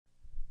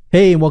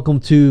Hey, and welcome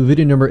to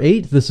video number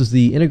 8. This is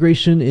the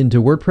integration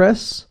into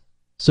WordPress.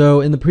 So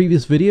in the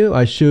previous video,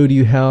 I showed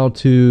you how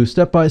to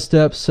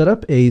step-by-step set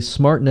up a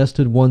smart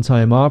nested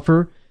one-time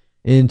offer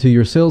into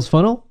your sales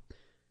funnel.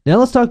 Now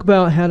let's talk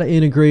about how to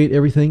integrate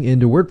everything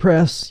into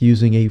WordPress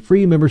using a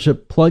free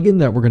membership plugin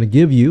that we're going to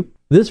give you.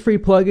 This free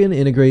plugin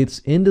integrates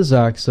into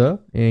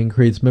Zaxa and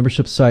creates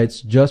membership sites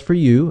just for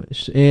you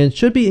and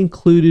should be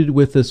included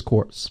with this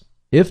course.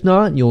 If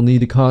not, you'll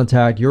need to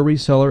contact your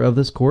reseller of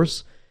this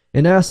course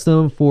and ask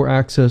them for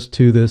access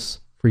to this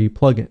free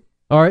plugin.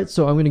 All right,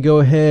 so I'm going to go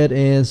ahead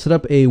and set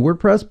up a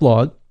WordPress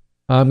blog.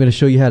 I'm going to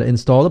show you how to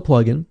install the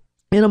plugin,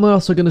 and I'm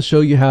also going to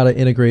show you how to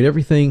integrate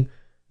everything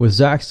with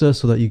Zaxa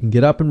so that you can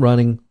get up and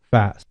running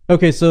fast.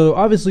 Okay, so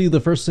obviously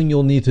the first thing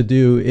you'll need to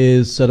do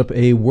is set up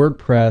a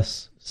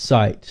WordPress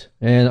site.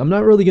 And I'm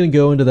not really going to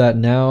go into that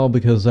now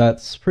because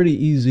that's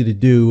pretty easy to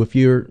do. If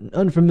you're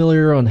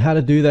unfamiliar on how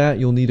to do that,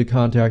 you'll need to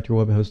contact your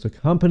web hosting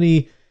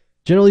company.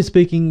 Generally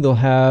speaking, they'll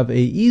have an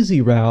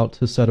easy route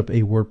to set up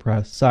a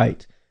WordPress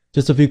site.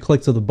 Just a few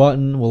clicks of the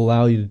button will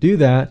allow you to do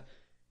that.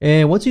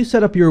 And once you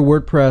set up your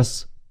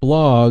WordPress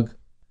blog,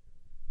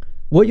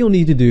 what you'll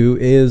need to do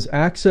is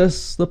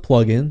access the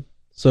plugin.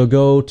 So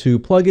go to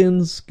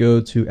plugins,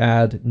 go to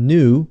add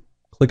new,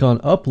 click on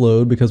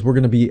upload because we're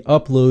going to be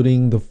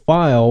uploading the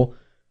file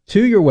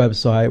to your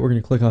website. We're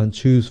going to click on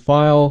choose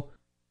file,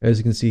 as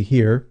you can see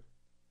here.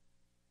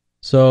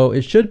 So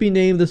it should be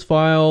named this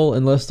file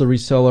unless the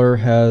reseller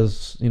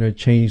has,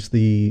 changed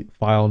the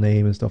file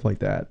name and stuff like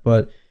that.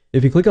 But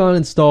if you click on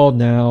install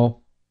now,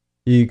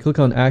 you click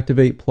on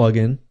activate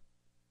plugin,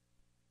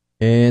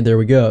 and there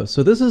we go.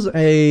 So this is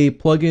a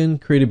plugin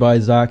created by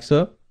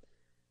Zaxa.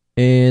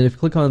 And if you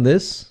click on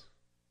this,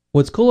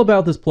 what's cool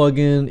about this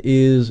plugin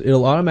is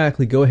it'll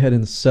automatically go ahead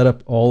and set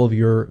up all of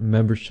your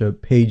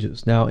membership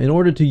pages. Now, in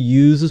order to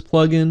use this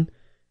plugin,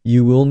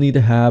 you will need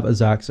to have a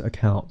Zaxa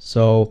account.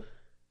 So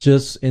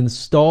just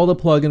install the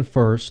plugin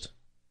first.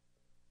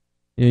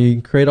 You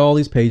can create all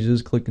these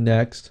pages, click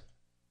next.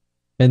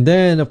 And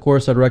then, of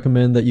course, I'd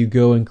recommend that you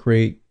go and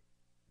create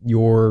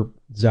your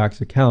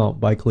Zaxa account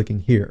by clicking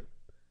here.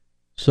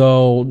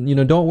 So,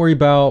 don't worry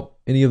about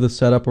any of the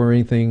setup or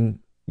anything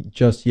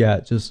just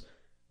yet. Just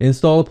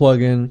install the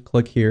plugin,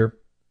 click here.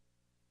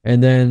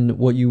 And then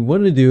what you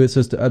want to do, it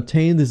says to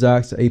obtain the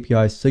Zaxa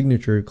API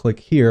signature,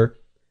 click here,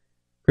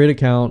 create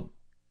account,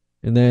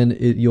 and then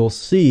you'll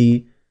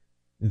see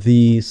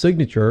the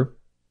signature,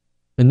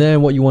 and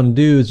then what you want to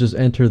do is just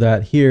enter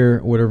that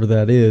here, whatever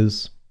that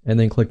is, and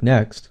then click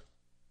next.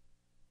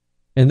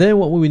 And then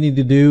what we need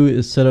to do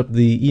is set up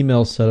the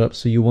email setup.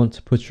 So you want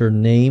to put your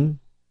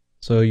name,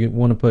 so you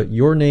want to put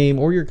your name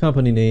or your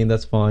company name,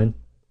 that's fine,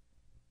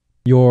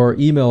 your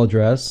email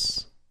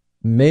address,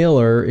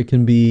 mailer, it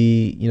can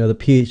be the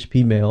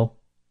PHP mail,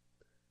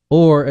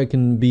 or it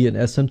can be an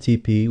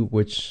SMTP,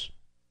 which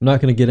I'm not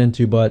going to get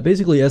into, but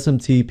basically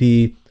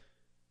SMTP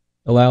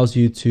allows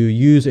you to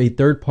use a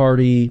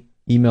third-party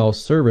email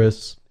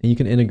service, and you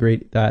can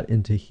integrate that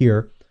into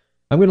here.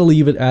 I'm going to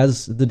leave it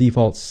as the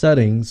default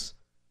settings.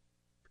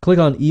 Click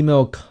on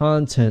email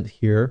content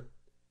here.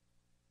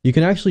 You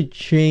can actually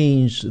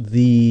change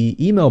the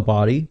email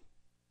body.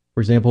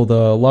 For example,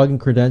 the login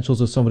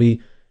credentials, if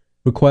somebody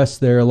requests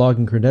their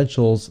login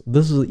credentials,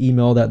 this is the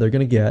email that they're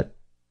going to get.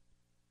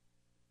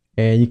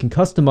 And you can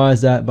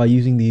customize that by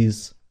using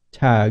these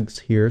tags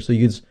here. So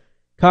you can just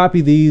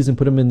copy these and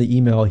put them in the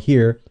email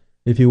here.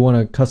 If you want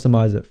to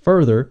customize it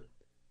further,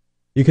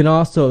 you can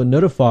also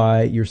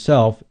notify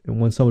yourself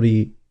when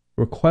somebody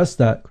requests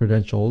that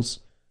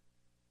credentials,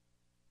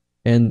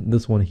 and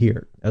this one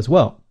here as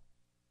well.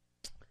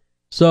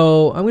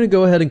 So I'm going to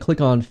go ahead and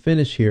click on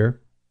finish here.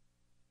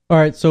 All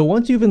right, so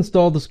once you've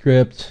installed the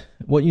script,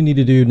 what you need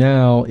to do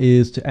now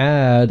is to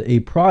add a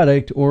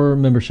product or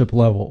membership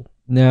level.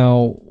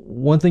 Now,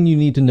 one thing you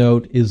need to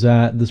note is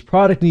that this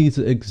product needs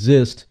to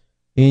exist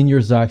in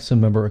your Zaxa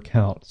member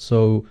account.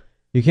 So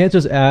you can't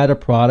just add a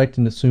product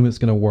and assume it's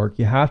going to work.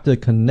 You have to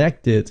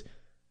connect it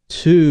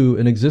to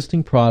an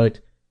existing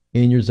product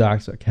in your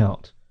Zaxa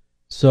account.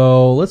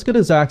 So let's go to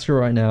Zaxa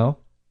right now.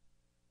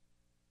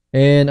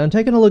 And I'm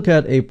taking a look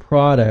at a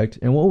product.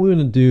 And what we're going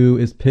to do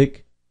is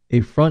pick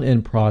a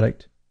front-end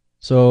product.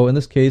 So in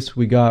this case,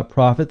 we got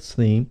Profits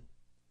theme.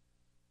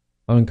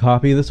 I'm going to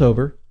copy this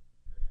over.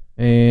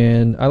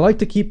 And I like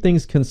to keep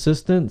things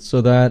consistent so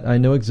that I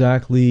know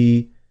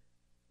exactly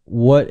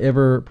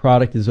whatever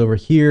product is over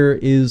here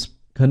is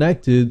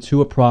connected to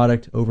a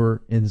product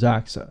over in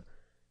Zaxa.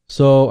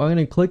 So I'm going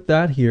to click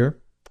that here.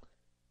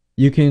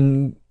 You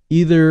can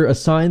either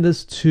assign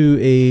this to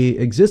a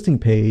existing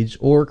page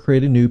or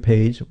create a new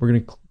page. We're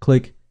going to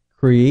click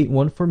create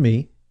one for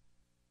me.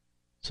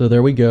 So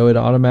there we go. It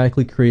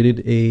automatically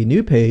created a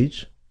new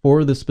page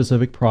for this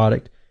specific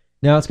product.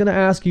 Now it's going to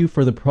ask you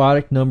for the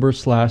product number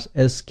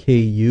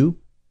 /SKU.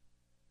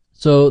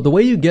 So the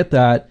way you get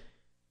that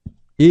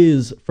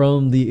is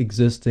from the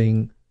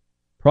existing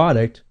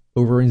product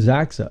over in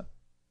Zaxa.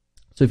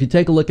 So if you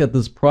take a look at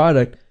this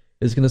product,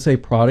 it's going to say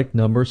product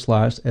number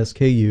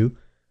 /SKU.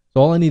 So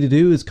all I need to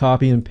do is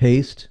copy and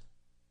paste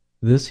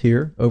this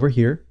here over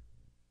here.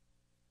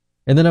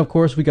 And then of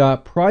course we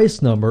got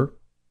price number,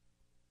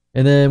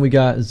 and then we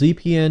got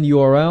ZPN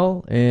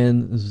URL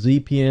and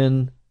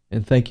ZPN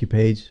and thank you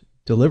page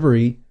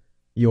delivery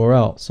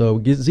URL. So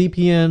get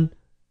ZPN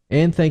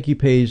and thank you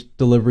page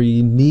delivery.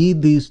 You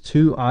need these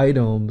two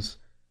items,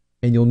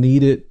 and you'll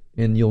need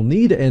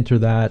to enter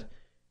that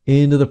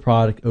into the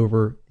product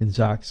over in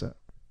Zaxa.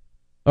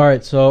 All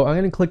right, so I'm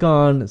going to click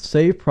on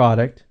Save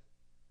Product,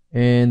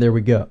 and there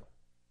we go.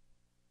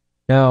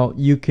 Now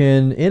you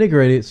can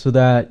integrate it so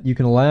that you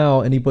can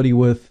allow anybody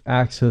with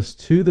access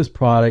to this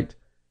product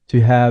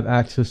to have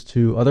access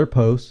to other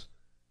posts,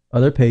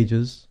 other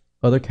pages,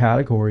 other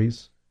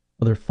categories,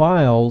 other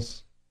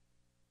files,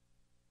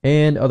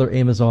 and other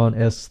Amazon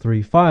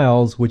S3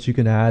 files, which you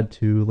can add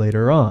to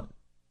later on.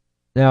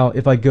 Now,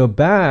 if I go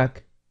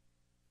back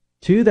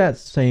to that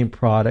same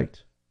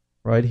product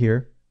right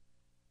here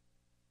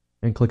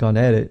and click on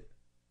Edit,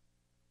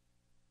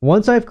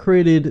 once I've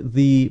created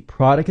the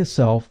product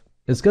itself,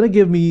 it's going to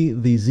give me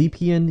the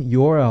ZPN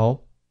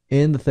URL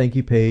and the thank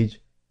you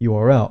page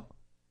URL.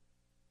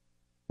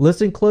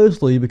 Listen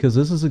closely, because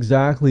this is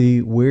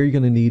exactly where you're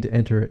going to need to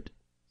enter it.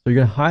 So you're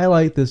going to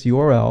highlight this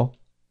URL.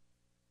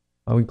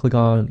 I'm going to click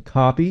on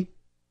Copy.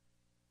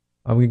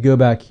 I'm going to go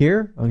back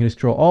here. I'm going to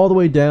scroll all the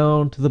way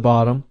down to the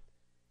bottom.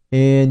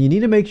 And you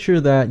need to make sure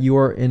that you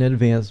are in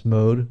advanced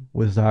mode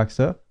with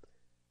Zaxa.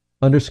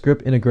 Under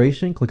Script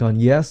Integration, click on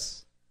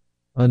Yes.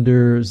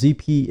 Under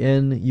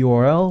ZPN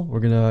URL, we're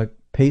going to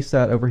paste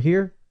that over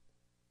here.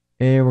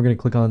 And we're going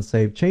to click on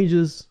Save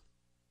Changes.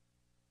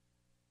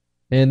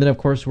 And then, of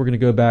course, we're going to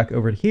go back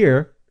over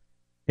here.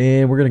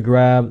 And we're going to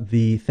grab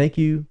the thank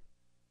you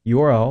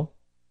URL,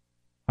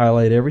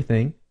 highlight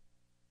everything.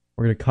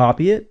 We're going to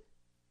copy it.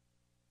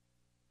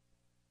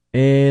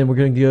 And we're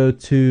going to go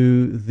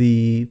to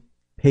the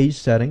page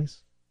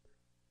settings.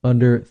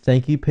 Under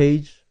thank you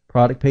page,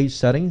 product page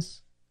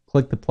settings,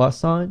 click the plus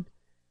sign.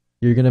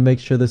 You're going to make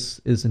sure this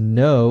is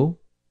no.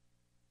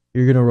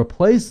 You're going to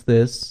replace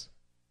this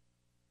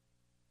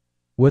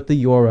with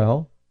the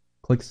URL.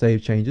 Click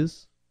Save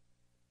Changes.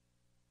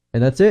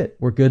 And that's it.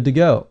 We're good to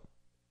go.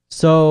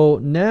 So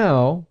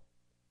now,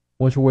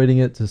 once we're waiting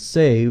it to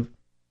save,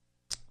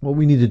 what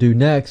we need to do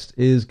next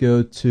is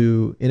go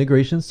to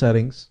Integration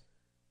Settings.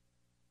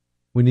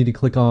 We need to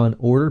click on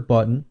Order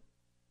button.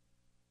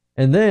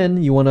 And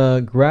then you want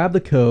to grab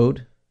the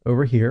code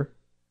over here.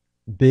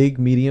 Big,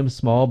 medium,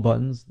 small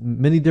buttons.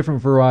 Many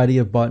different variety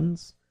of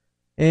buttons.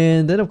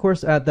 And then, of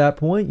course, at that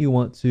point, you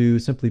want to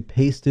simply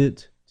paste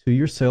it to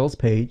your sales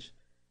page.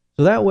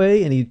 So that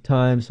way,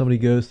 anytime somebody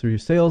goes through your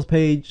sales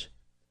page,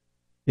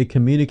 it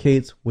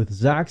communicates with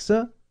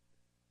Zaxa,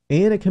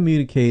 and it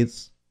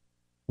communicates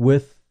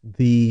with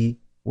the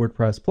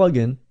WordPress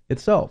plugin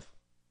itself.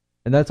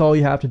 And that's all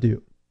you have to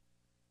do.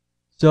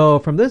 So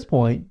from this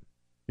point,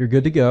 you're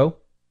good to go.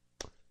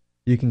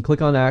 You can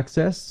click on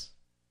Access.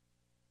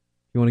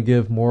 If you want to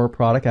give more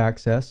product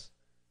access,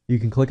 you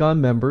can click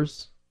on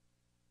Members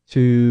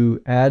to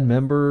add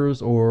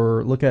members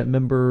or look at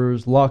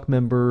members, lock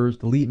members,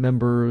 delete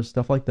members,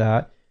 stuff like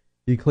that.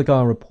 You click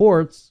on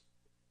Reports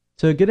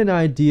to get an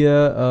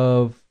idea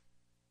of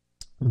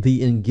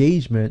the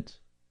engagement,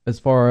 as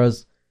far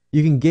as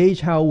you can gauge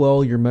how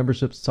well your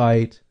membership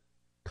site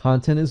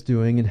content is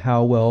doing and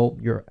how well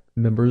your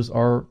members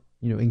are,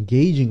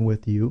 engaging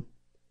with you,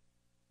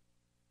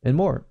 and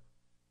more.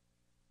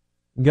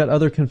 You got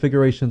other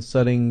configuration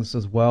settings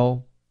as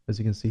well, as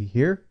you can see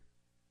here.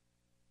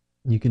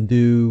 You can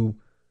do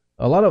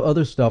a lot of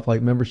other stuff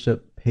like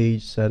membership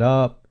page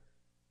setup.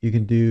 You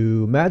can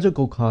do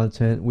magical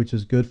content, which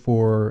is good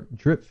for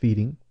drip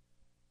feeding.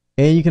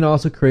 And you can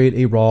also create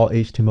a raw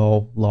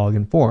HTML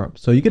login form.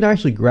 So you can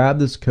actually grab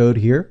this code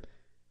here.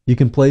 You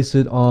can place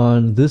it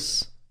on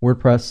this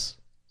WordPress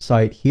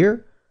site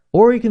here,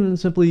 or you can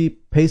simply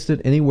paste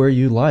it anywhere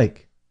you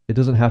like. It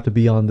doesn't have to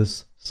be on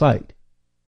this site.